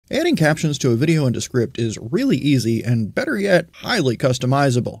Adding captions to a video in Descript is really easy and, better yet, highly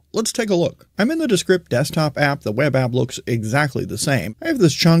customizable. Let's take a look. I'm in the Descript desktop app. The web app looks exactly the same. I have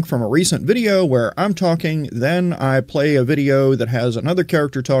this chunk from a recent video where I'm talking, then I play a video that has another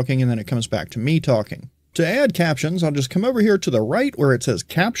character talking, and then it comes back to me talking. To add captions, I'll just come over here to the right where it says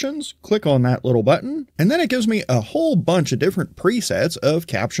Captions, click on that little button, and then it gives me a whole bunch of different presets of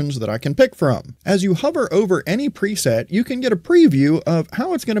captions that I can pick from. As you hover over any preset, you can get a preview of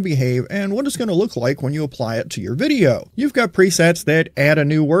how it's going to behave and what it's going to look like when you apply it to your video. You've got presets that add a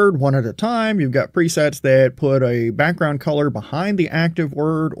new word one at a time. You've got presets that put a background color behind the active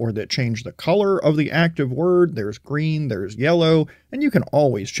word or that change the color of the active word. There's green, there's yellow, and you can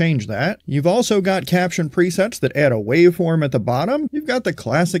always change that. You've also got caption presets that add a waveform at the bottom. You've got the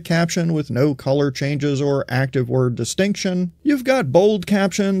classic caption with no color changes or active word distinction. You've got bold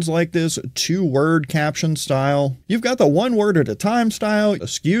captions like this 2-word caption style. You've got the 1 word at a time style, a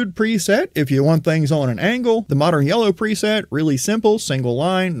skewed preset if you want things on an angle, the modern yellow preset, really simple, single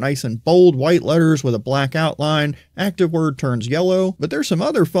line, nice and bold white letters with a black outline, active word turns yellow. But there's some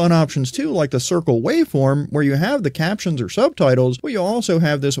other fun options too, like the circle waveform where you have the captions or subtitles, but you also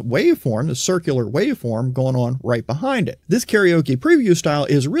have this waveform, the circular waveform going on right behind it. This karaoke preview style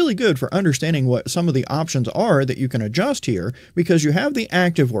is really good for understanding what some of the options are that you can adjust here, because you have the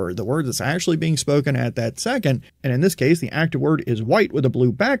active word, the word that's actually being spoken at that second, and in this case the active word is white with a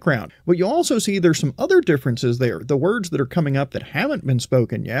blue background. But you also see there's some other differences there. The words that are coming up that haven't been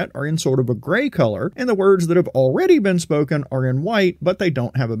spoken yet are in sort of a gray color, and the words that have already been spoken are in white, but they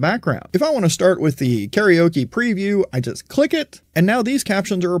don't have a background. If I want to start with the karaoke preview, I just click it, and now these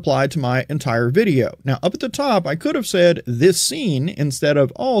captions are applied to my entire video. Now up at the top, I could have said this scene instead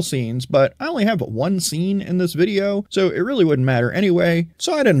of all scenes, but I only have one scene in this video, so it really wouldn't matter anyway,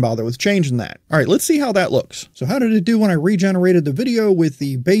 so I didn't bother with changing that. All right, let's see how that looks. So how did it do when I regenerated the video with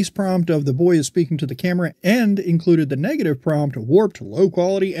the base prompt of the boy is speaking to the camera and included the negative prompt, warped, low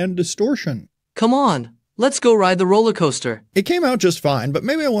quality, and distortion? Come on, let's go ride the roller coaster. It came out just fine, but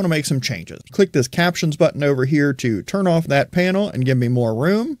maybe I want to make some changes. Click this captions button over here to turn off that panel and give me more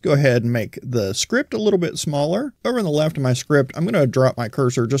room. Go ahead and make the script a little bit smaller. Over on the left of my script, I'm going to drop my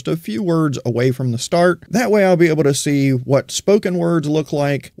cursor just a few words away from the start. That way I'll be able to see what spoken words look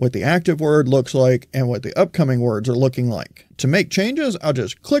like, what the active word looks like, and what the upcoming words are looking like. To make changes, I'll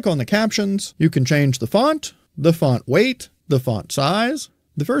just click on the captions. You can change the font weight, the font size.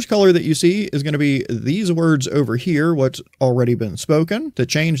 The first color that you see is going to be these words over here, what's already been spoken. To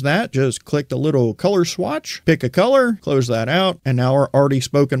change that, just click the little color swatch, pick a color, close that out, and now our already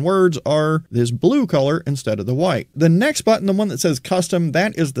spoken words are this blue color instead of the white. The next button, the one that says custom,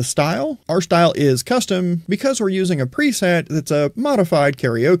 that is the style. Our style is custom because we're using a preset that's a modified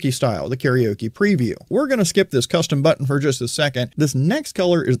karaoke style, the karaoke preview. We're going to skip this custom button for just a second. This next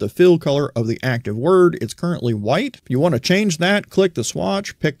color is the fill color of the active word. It's currently white. If you want to change that, click the swatch,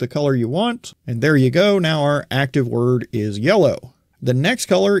 pick the color you want, and there you go. Now our active word is yellow. The next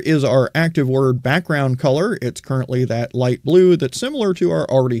color is our active word background color. It's currently that light blue that's similar to our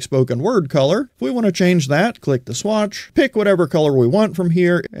already spoken word color. If we want to change that, click the swatch, pick whatever color we want from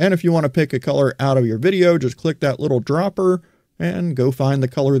here, and if you want to pick a color out of your video, just click that little dropper and go find the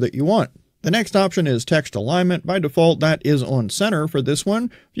color that you want. The next option is text alignment. By default, that is on center for this one.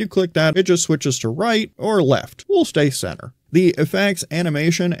 If you click that, it just switches to right or left. We'll stay center. The effects,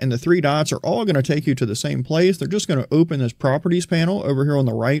 animation, and the 3 dots are all going to take you to the same place. They're just going to open this properties panel over here on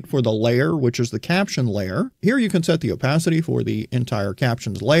the right for the layer, which is the caption layer. Here you can set the opacity for the entire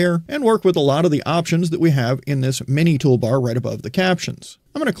captions layer and work with a lot of the options that we have in this mini toolbar right above the captions.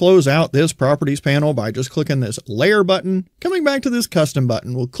 I'm going to close out this properties panel by just clicking this layer button. Coming back to this custom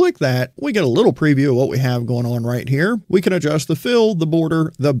button, we'll click that. We get a little preview of what we have going on right here. We can adjust the fill, the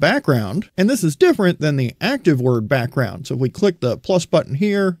border, the background, and this is different than the active word background. So if we click the plus button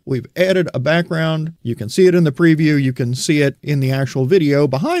here, we've added a background. You can see it in the preview. You can see it in the actual video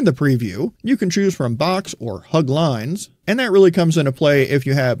behind the preview. You can choose from box or hug lines. And that really comes into play if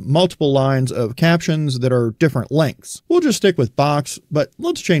you have multiple lines of captions that are different lengths. We'll just stick with box, but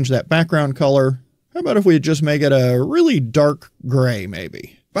let's change that background color. How about if we just make it a really dark gray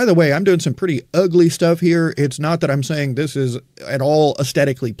maybe? By the way, I'm doing some pretty ugly stuff here. It's not that I'm saying this is at all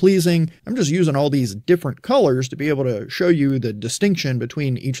aesthetically pleasing. I'm just using all these different colors to be able to show you the distinction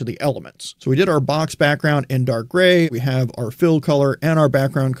between each of the elements. So we did our box background in dark gray. We have our fill color and our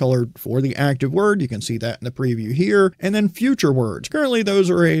background color for the active word. You can see that in the preview here. And then future words. Currently, those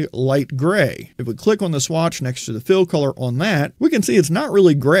are a light gray. If we click on the swatch next to the fill color on that, we can see it's not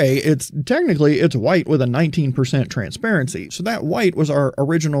really gray. It's technically white with a 19% transparency. So that white was our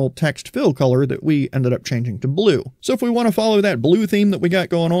original original text fill color that we ended up changing to blue. So if we want to follow that blue theme that we got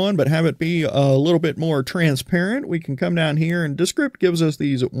going on, but have it be a little bit more transparent, we can come down here, and Descript gives us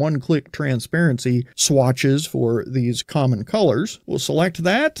these one-click transparency swatches for these common colors. We'll select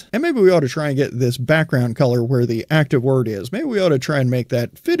that, and maybe we ought to try and get this background color where the active word is. Maybe we ought to try and make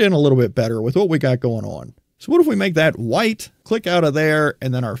that fit in a little bit better with what we got going on. So what if we make that white, click out of there,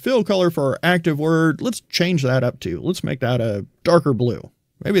 and then our fill color for our active word, let's change that up to, let's make that a darker blue.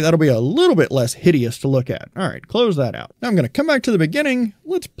 Maybe that'll be a little bit less hideous to look at. All right, close that out. Now I'm going to come back to the beginning.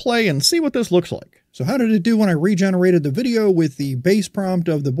 Let's play and see what this looks like. So how did it do when I regenerated the video with the base prompt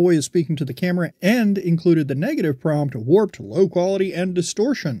of the boy is speaking to the camera and included the negative prompt, warped, low quality, and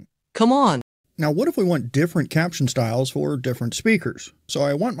distortion? Come on. Now, what if we want different caption styles for different speakers? So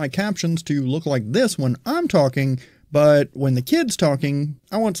I want my captions to look like this when I'm talking, but when the kid's talking,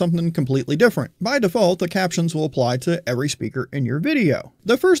 I want something completely different. By default, the captions will apply to every speaker in your video.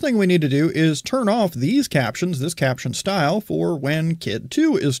 The first thing we need to do is turn off these captions, this caption style, for when Kid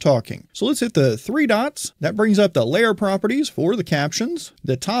 2 is talking. So let's hit the three dots. That brings up the layer properties for the captions.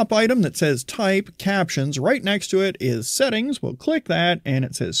 The top item that says type captions, right next to it is settings. We'll click that and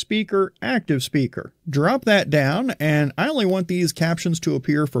it says speaker, active speaker. Drop that down, and I only want these captions to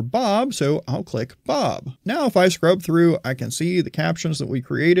appear for Bob, so I'll click Bob. Now if I scrub through, I can see the captions that we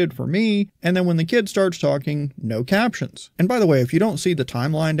created for me, and then when the kid starts talking, no captions. And by the way, if you don't see the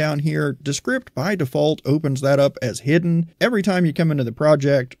timeline down here, Descript by default opens that up as hidden. Every time you come into the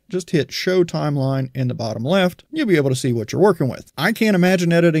project, just hit show timeline in the bottom left. You'll be able to see what you're working with. I can't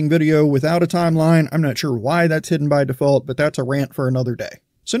imagine editing video without a timeline. I'm not sure why that's hidden by default, but that's a rant for another day.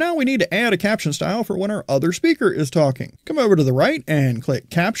 So now we need to add a caption style for when our other speaker is talking. Come over to the right and click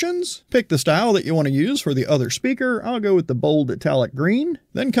Captions. Pick the style that you want to use for the other speaker. I'll go with the bold italic green.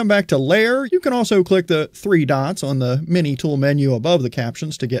 Then come back to Layer. You can also click the three dots on the mini tool menu above the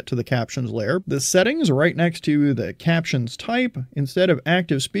captions to get to the captions layer. The settings are right next to the captions type. Instead of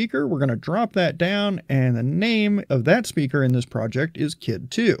active speaker, we're going to drop that down, and the name of that speaker in this project is Kid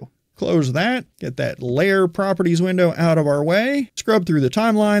 2. Close that, get that layer properties window out of our way, scrub through the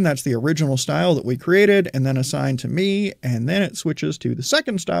timeline, that's the original style that we created and then assigned to me, and then it switches to the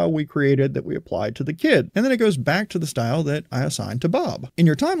second style we created that we applied to the kid, and then it goes back to the style that I assigned to Bob. In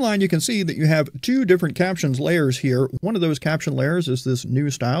your timeline, you can see that you have two different captions layers here. One of those caption layers is this new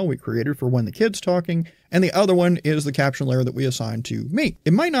style we created for when the kid's talking, and the other one is the caption layer that we assigned to me.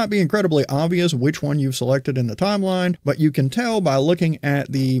 It might not be incredibly obvious which one you've selected in the timeline, but you can tell by looking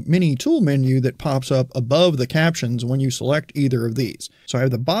at the mini tool menu that pops up above the captions when you select either of these. So I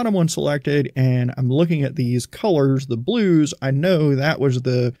have the bottom one selected, and I'm looking at these colors, the blues. I know that was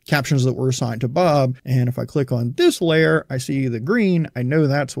the captions that were assigned to Bob, and if I click on this layer, I see the green. I know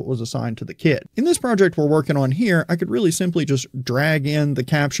that's what was assigned to the kid. In this project we're working on here, I could really simply just drag in the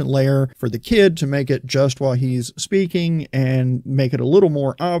caption layer for the kid to make it just while he's speaking and make it a little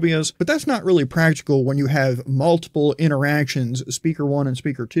more obvious, but that's not really practical when you have multiple interactions, speaker 1 and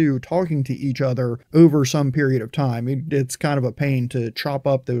speaker 2, talking to each other over some period of time. It's kind of a pain to chop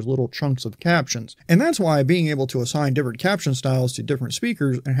up those little chunks of captions. And that's why being able to assign different caption styles to different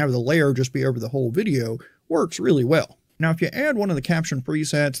speakers and have the layer just be over the whole video works really well. Now, if you add one of the caption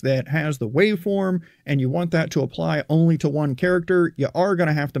presets that has the waveform and you want that to apply only to one character, you are going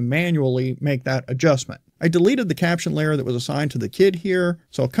to have to manually make that adjustment. I deleted the caption layer that was assigned to the kid here,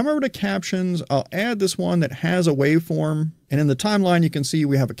 so I'll come over to Captions, I'll add this one that has a waveform, and in the timeline you can see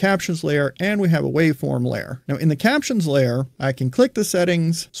we have a captions layer and we have a waveform layer. Now in the captions layer, I can click the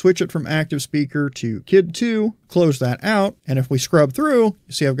settings, switch it from active speaker to Kid 2, close that out, and if we scrub through,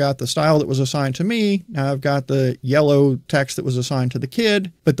 you see I've got the style that was assigned to me, now I've got the yellow text that was assigned to the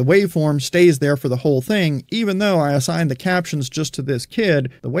kid, but the waveform stays there for the whole thing. Even though I assigned the captions just to this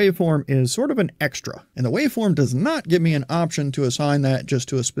kid, the waveform is sort of an extra, and the waveform does not give me an option to assign that just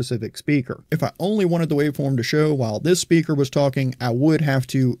to a specific speaker. If I only wanted the waveform to show while this speaker was talking, I would have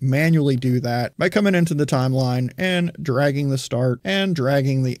to manually do that by coming into the timeline and dragging the start and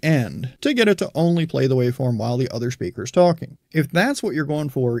dragging the end to get it to only play the waveform while the other speaker is talking. If that's what you're going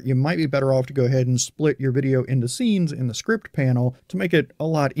for, you might be better off to go ahead and split your video into scenes in the script panel to make it a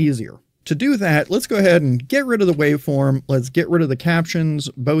lot easier. To do that, let's go ahead and get rid of the waveform. Let's get rid of the captions,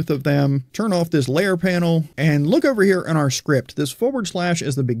 both of them. Turn off this layer panel and look over here in our script. This /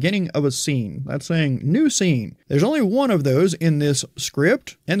 is the beginning of a scene. That's saying new scene. There's only one of those in this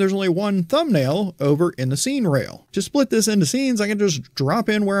script, and there's only one thumbnail over in the scene rail. To split this into scenes, I can just drop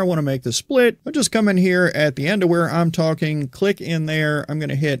in where I want to make the split. I'll just come in here at the end of where I'm talking, click in there. I'm going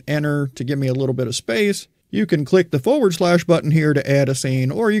to hit enter to give me a little bit of space. You can click the // button here to add a scene,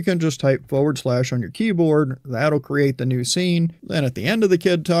 or you can just type / on your keyboard. That'll create the new scene. Then at the end of the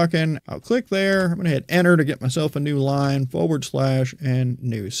kid talking, I'll click there. I'm going to hit enter to get myself a new line, / and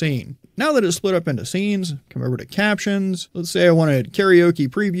new scene. Now that it's split up into scenes, come over to captions. Let's say I wanted karaoke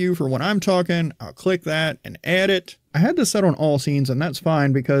preview for when I'm talking. I'll click that and add it. I had this set on all scenes, and that's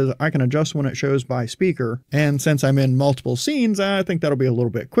fine because I can adjust when it shows by speaker. And since I'm in multiple scenes, I think that'll be a little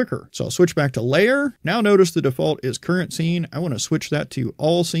bit quicker. So I'll switch back to layer. Now notice the default is current scene. I want to switch that to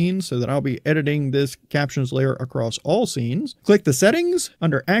all scenes so that I'll be editing this captions layer across all scenes. Click the settings.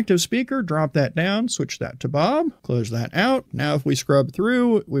 Under active speaker, drop that down, switch that to Bob, close that out. Now if we scrub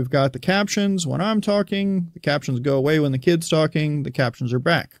through, we've got the captions when I'm talking. The captions go away when the kid's talking. The captions are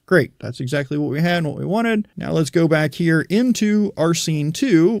back. Great. That's exactly what we had and what we wanted. Now let's go back here into our scene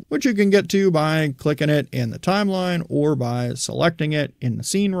 2, which you can get to by clicking it in the timeline, or by selecting it in the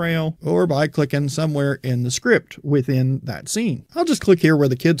scene rail, or by clicking somewhere in the script within that scene. I'll just click here where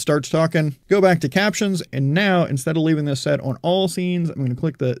the kid starts talking, go back to captions, and now instead of leaving this set on all scenes, I'm going to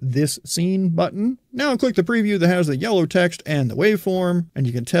click the This Scene button. Now I'll click the preview that has the yellow text and the waveform, and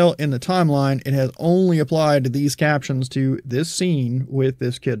you can tell in the timeline it has only applied these captions to this scene with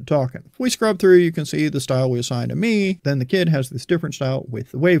this kid talking. If we scrub through, you can see the style we assigned to me. Then the kid has this different style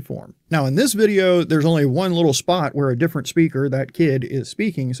with the waveform. Now in this video, there's only one little spot where a different speaker, that kid, is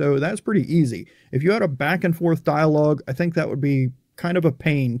speaking, so that's pretty easy. If you had a back and forth dialogue, I think that would be kind of a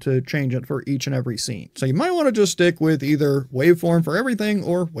pain to change it for each and every scene. So you might want to just stick with either waveform for everything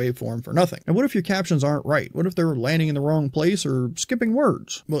or waveform for nothing. And what if your captions aren't right? What if they're landing in the wrong place or skipping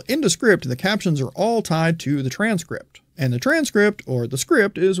words? Well, in Descript, the captions are all tied to the transcript. And the transcript, or the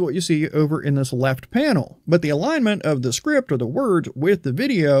script, is what you see over in this left panel. But the alignment of the script, or the words, with the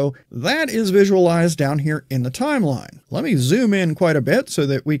video, that is visualized down here in the timeline. Let me zoom in quite a bit so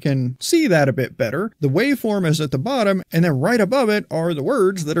that we can see that a bit better. The waveform is at the bottom, and then right above it are the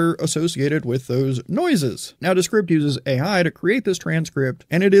words that are associated with those noises. Now, Descript uses AI to create this transcript,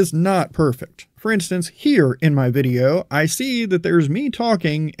 and it is not perfect. For instance, here in my video, I see that there's me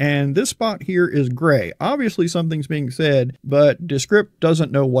talking and this spot here is gray. Obviously something's being said, but Descript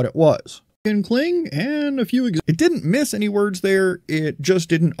doesn't know what it was. In cling and a few it didn't miss any words there, it just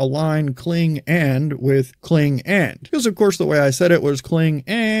didn't align cling and with cling and. Because of course the way I said it was cling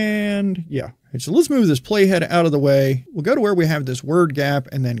and, yeah. So let's move this playhead out of the way. We'll go to where we have this word gap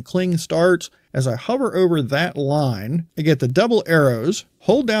and then cling starts. As I hover over that line, I get the double arrows,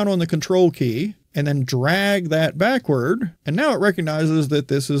 hold down on the control key, and then drag that backward, and now it recognizes that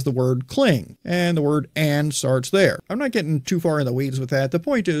this is the word cling, and the word and starts there. I'm not getting too far in the weeds with that. The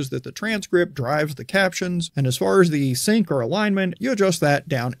point is that the transcript drives the captions, and as far as the sync or alignment, you adjust that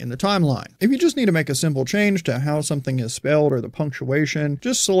down in the timeline. If you just need to make a simple change to how something is spelled or the punctuation,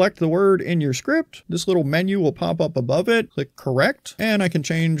 just select the word in your script. This little menu will pop up above it, click correct, and I can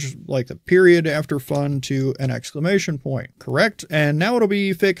change like the period after fun to an exclamation point. Correct, and now it'll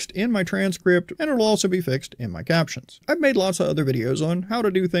be fixed in my transcript, and it'll also be fixed in my captions. I've made lots of other videos on how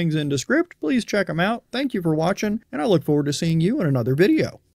to do things in Descript. Please check them out. Thank you for watching, and I look forward to seeing you in another video.